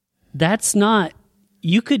that's not,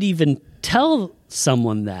 you could even tell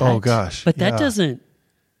someone that. Oh gosh. But that doesn't,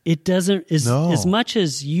 as much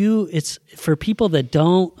as it's for people that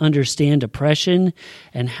don't understand depression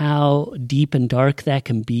and how deep and dark that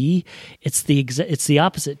can be. It's the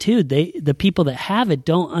opposite too. The people that have it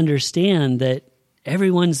don't understand that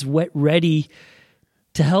everyone's ready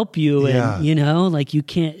to help you, and like you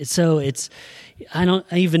can't. So I don't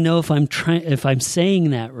even know if I'm saying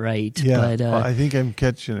that right. Yeah, but well, I think I'm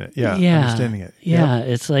catching it. Yeah, understanding it. Yeah,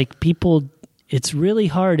 it's like people. It's really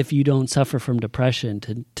hard if you don't suffer from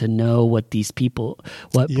depression to know what these people,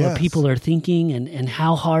 what people are thinking and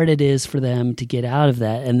how hard it is for them to get out of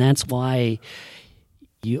that. And that's why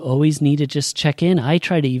you always need to just check in. I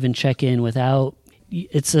try to even check in without,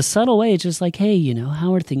 it's a subtle way. It's just like, hey,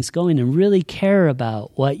 how are things going? And really care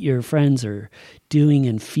about what your friends are doing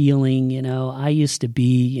and feeling. I used to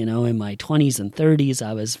be, in my 20s and 30s,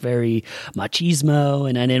 I was very machismo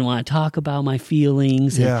and I didn't want to talk about my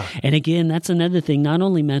feelings. Yeah. And again, that's another thing, not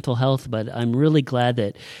only mental health, but I'm really glad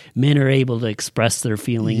that men are able to express their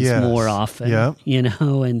feelings more often,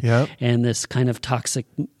 and this kind of toxic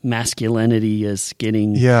masculinity is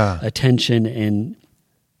getting attention, and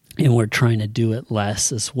we're trying to do it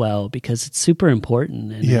less as well because it's super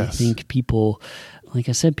important. And I think people, like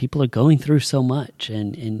I said, people are going through so much,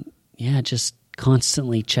 and just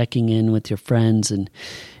constantly checking in with your friends and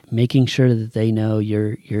making sure that they know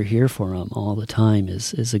you're here for them all the time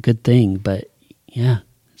is a good thing. But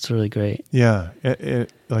it's really great. Yeah,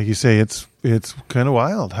 like you say, it's kind of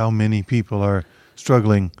wild how many people are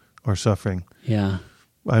struggling or suffering. Yeah,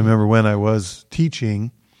 I remember when I was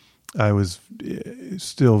teaching, I was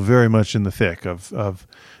still very much in the thick of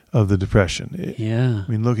the depression. I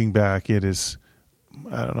mean, looking back, it is,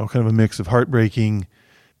 I don't know, kind of a mix of heartbreaking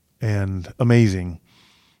and amazing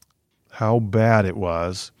how bad it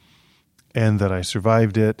was, and that I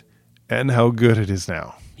survived it, and how good it is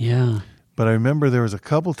now. Yeah. But I remember there was a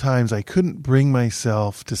couple times I couldn't bring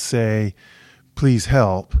myself to say, please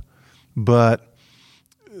help, but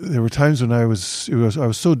there were times when I was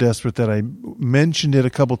so desperate that I mentioned it a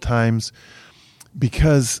couple times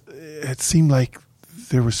because it seemed like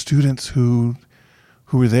there were students who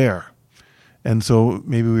were there, And so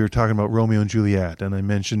maybe we were talking about Romeo and Juliet, and I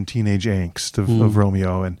mentioned teenage angst of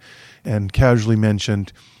Romeo, and casually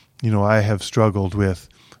mentioned, I have struggled with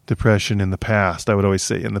depression in the past. I would always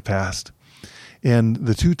say in the past. And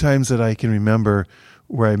the 2 times that I can remember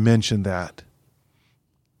where I mentioned that,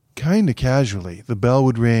 kind of casually, the bell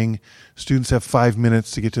would ring, students have 5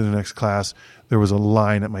 minutes to get to the next class. There was a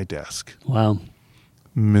line at my desk. Wow.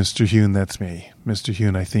 Mr. Hune, that's me. Mr.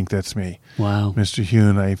 Hune, I think that's me. Wow. Mr.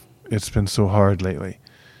 Hune, it's been so hard lately.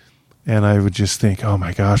 And I would just think, oh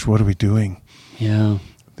my gosh, what are we doing? Yeah.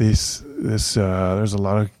 There's a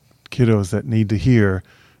lot of kiddos that need to hear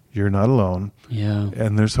you're not alone. Yeah.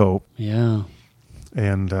 And there's hope. Yeah.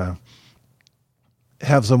 And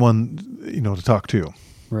have someone, to talk to.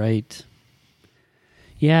 Right.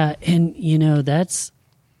 Yeah. And, that's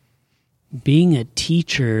being a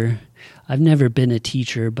teacher. I've never been a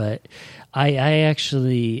teacher, but I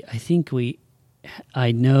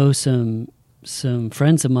know some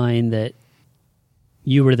friends of mine that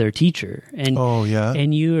you were their teacher. And, oh, yeah.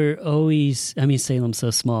 And you were always, Salem's so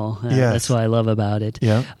small. Yes. That's what I love about it.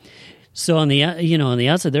 Yeah. So on the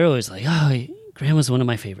outside, they're always like, oh, Grandma's one of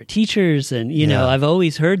my favorite teachers. And, I've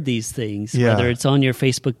always heard these things, whether it's on your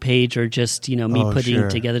Facebook page or just, me putting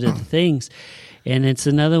together the things. And it's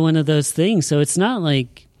another one of those things. So it's not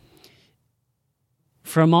like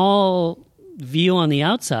from all view on the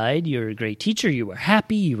outside, you're a great teacher, you were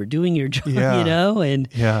happy, you were doing your job, and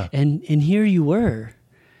here you were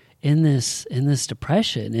in this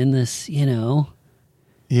depression, in this,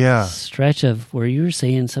 stretch of where you were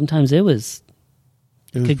saying sometimes it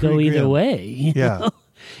could go either grim. Way, at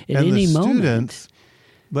and any the moment. Students,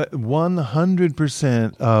 but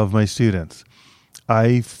 100% of my students,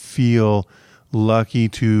 I feel lucky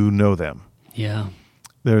to know them. Yeah.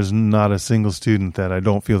 There's not a single student that I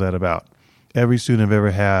don't feel that about. Every student I've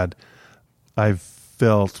ever had, I've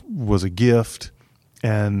felt was a gift,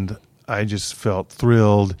 and I just felt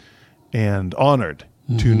thrilled and honored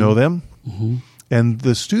to know them. Mm-hmm. And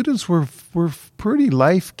the students were pretty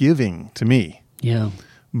life-giving to me. Yeah.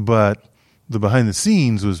 But the behind the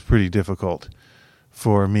scenes was pretty difficult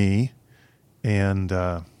for me. And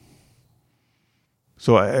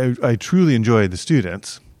so I truly enjoyed the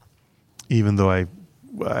students, even though I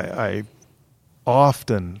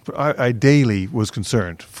daily was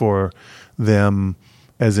concerned for them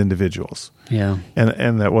as individuals. Yeah.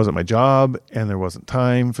 And that wasn't my job, and there wasn't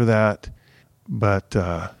time for that. But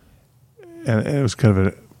and it was kind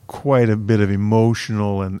of quite a bit of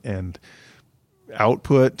emotional and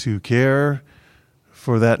output to care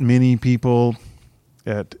for that many people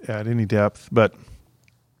at any depth. But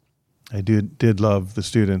I did love the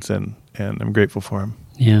students, and I'm grateful for them.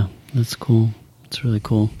 Yeah, that's cool. It's really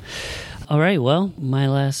cool. All right, well, my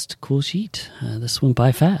last cool sheet. This went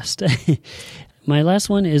by fast. My last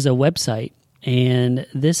one is a website, and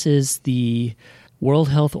this is the World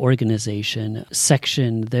Health Organization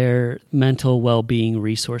section, their mental well-being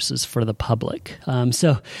resources for the public.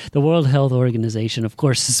 So the World Health Organization, of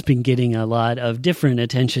course, has been getting a lot of different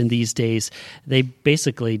attention these days. They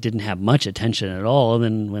basically didn't have much attention at all.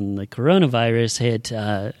 Then when the coronavirus hit,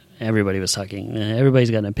 everybody was talking.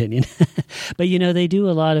 Everybody's got an opinion. But, they do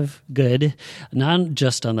a lot of good, not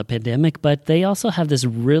just on the pandemic, but they also have this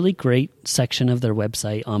really great section of their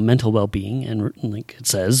website on mental well-being, and like it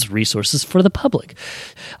says, resources for the public.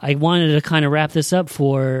 I wanted to kind of wrap this up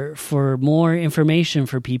for more information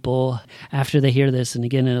for people after they hear this. And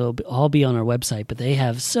again, it'll all be on our website, but they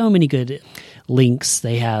have so many good links.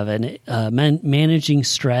 They have an managing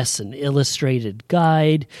stress, an illustrated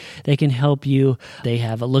guide. They can help you. They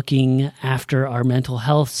have a looking after our mental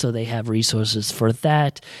health, so they have resources for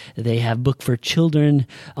that. They have book for children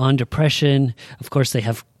on depression. Of course, they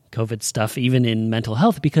have COVID stuff even in mental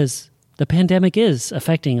health, because the pandemic is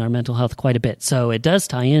affecting our mental health quite a bit. So it does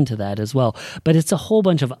tie into that as well. But it's a whole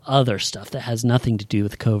bunch of other stuff that has nothing to do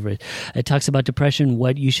with COVID. It talks about depression,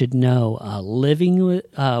 what you should know, living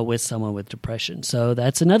with someone with depression. So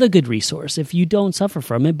that's another good resource if you don't suffer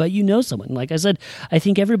from it, but you know someone. Like I said, I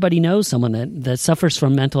think everybody knows someone that suffers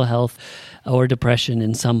from mental health or depression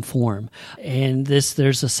in some form. And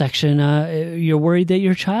there's a section, you're worried that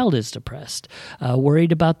your child is depressed,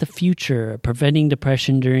 worried about the future, preventing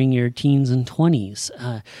depression during your teens and 20s,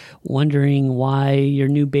 wondering why your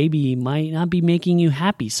new baby might not be making you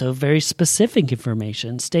happy. So very specific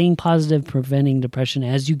information, staying positive, preventing depression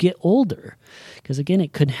as you get older. Because again,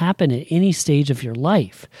 it could happen at any stage of your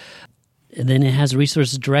life. then it has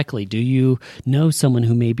resources directly. Do you know someone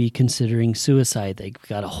who may be considering suicide? They've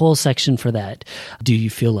got a whole section for that. Do you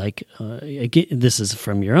feel like, again, this is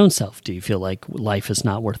from your own self, do you feel like life is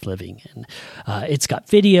not worth living? And it's got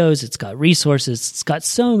videos, it's got resources, it's got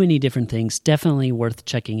so many different things. Definitely worth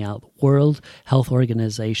checking out. World Health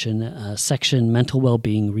Organization section, mental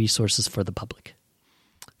well-being resources for the public.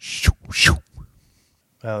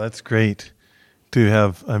 Wow, that's great to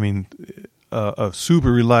have, a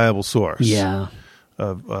super reliable source. Yeah.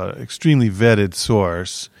 Extremely vetted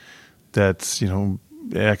source that's,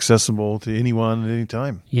 accessible to anyone at any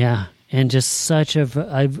time. Yeah. And just such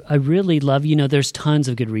I really love, there's tons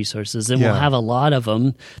of good resources, and we'll have a lot of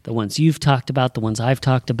them, the ones you've talked about, the ones I've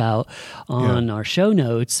talked about on our show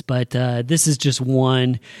notes. But this is just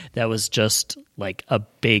one that was just like a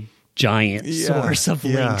big, giant source of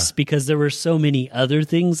links, because there were so many other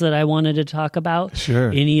things that I wanted to talk about. Sure.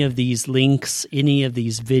 Any of these links, any of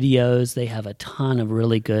these videos, they have a ton of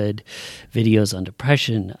really good videos on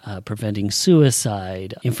depression, preventing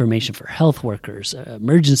suicide, information for health workers,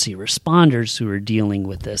 emergency responders who are dealing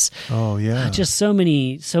with this. Oh, yeah. Just so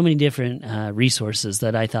many different resources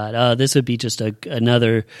that I thought, this would be just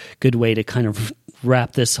another good way to kind of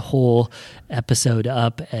wrap this whole episode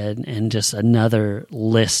up and just another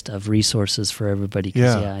list of resources for everybody.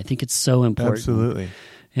 I think it's so important. Absolutely.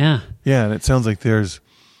 Yeah. Yeah, and it sounds like there's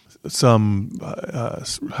some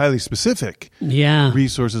highly specific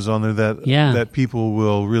resources on there that people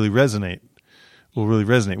will really resonate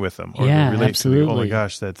with them, or they'll relate absolutely. to. Oh my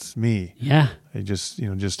gosh, that's me. Yeah. I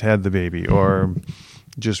just had the baby, or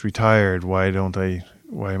just retired. Why am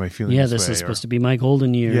I feeling this way? This is supposed to be my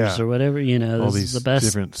golden years or whatever, all this these is the best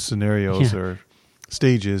different scenarios or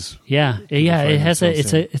stages. It has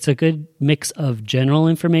it's a good mix of general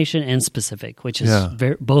information and specific, which is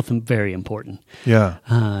both very important.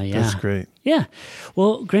 That's great. Yeah.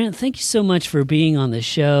 Well, Grant, thank you so much for being on the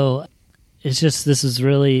show. It's just, this is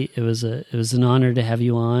really, it was an honor to have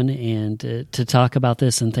you on and to talk about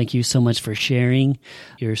this. And thank you so much for sharing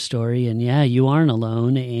your story. And you aren't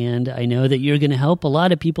alone. And I know that you're going to help a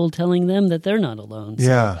lot of people, telling them that they're not alone.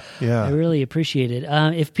 So I really appreciate it.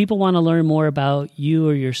 If people want to learn more about you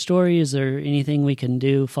or your story, is there anything we can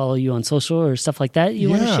do? Follow you on social or stuff like that you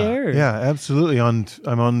want to share? Or? Yeah, absolutely. I'm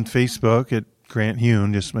on Facebook at Grant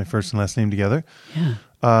Hune, just my first and last name together. Yeah.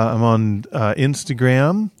 I'm on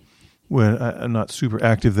Instagram. I'm not super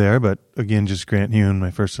active there, but again, just Grant Hune,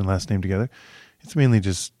 my first and last name together. It's mainly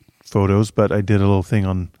just photos, but I did a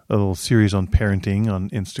little series on parenting on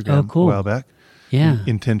Instagram a while back. Yeah.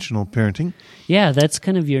 Intentional parenting. Yeah, that's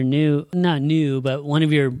kind of your not new, but one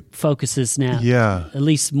of your focuses now. Yeah. At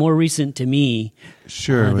least more recent to me.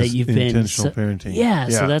 Sure. That you've been. Intentional parenting. Yeah,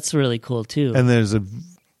 so that's really cool too. And there's a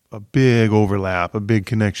big overlap, a big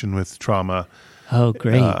connection with trauma. Oh,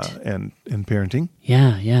 great. And parenting.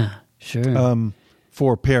 Yeah. Sure.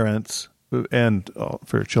 For parents and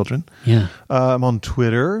for children. Yeah. I'm on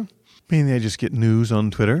Twitter. Mainly I just get news on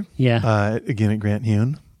Twitter. Yeah. Again at Grant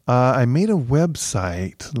Hune. I made a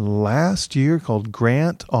website last year called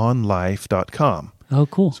grantonlife.com. Oh,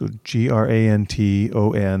 cool. So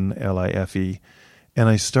GRANTONLIFE. And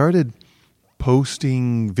I started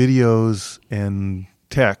posting videos and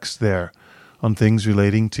text there on things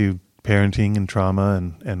relating to parenting and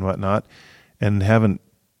trauma and whatnot, and haven't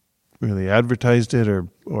really advertised it or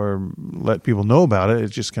let people know about it. It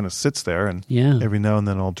just kind of sits there, and every now and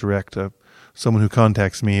then I'll direct someone who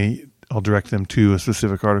contacts me, I'll direct them to a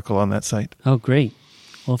specific article on that site. Oh, great.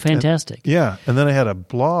 Well, fantastic. And then I had a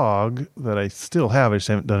blog that I still have, I just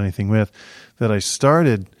haven't done anything with, that I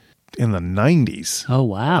started in the 90s. Oh,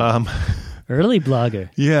 wow. Early blogger.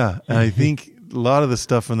 Yeah, and I think a lot of the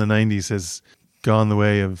stuff from the 90s has gone the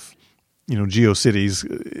way of, GeoCities,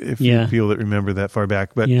 if people that remember that far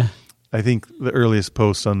back. But I think the earliest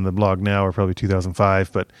posts on the blog now are probably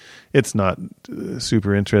 2005, but it's not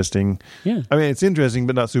super interesting. Yeah. I mean, it's interesting,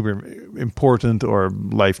 but not super important or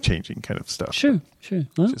life-changing kind of stuff. Sure.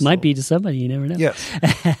 Well, it might be to somebody. You never know. Yes.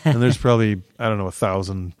 And there's probably,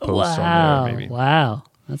 1,000 posts on there, maybe. Wow.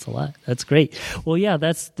 That's a lot. That's great. Well, yeah,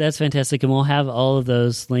 that's fantastic, and we'll have all of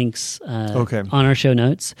those links on our show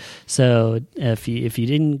notes. So if you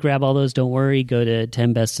didn't grab all those, don't worry. Go to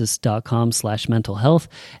 10bestest.com/mental health,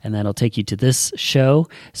 and that'll take you to this show,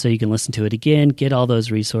 so you can listen to it again, get all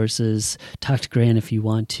those resources, talk to Grant if you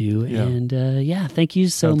want to, and thank you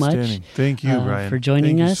so much. Thank you, Brian, for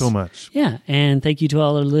joining us. Thank you so much. Yeah, and thank you to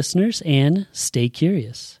all our listeners, and stay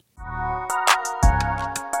curious.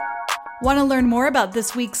 Want to learn more about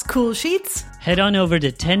this week's Cool Sheets? Head on over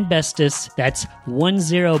to 10Bestus, that's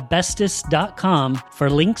 10bestus.com, for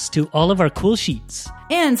links to all of our cool sheets.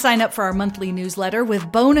 And sign up for our monthly newsletter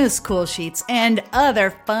with bonus Cool Sheets and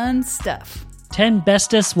other fun stuff. 10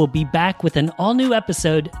 Bestus will be back with an all-new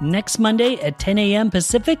episode next Monday at 10 a.m.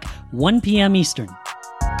 Pacific, 1 p.m. Eastern.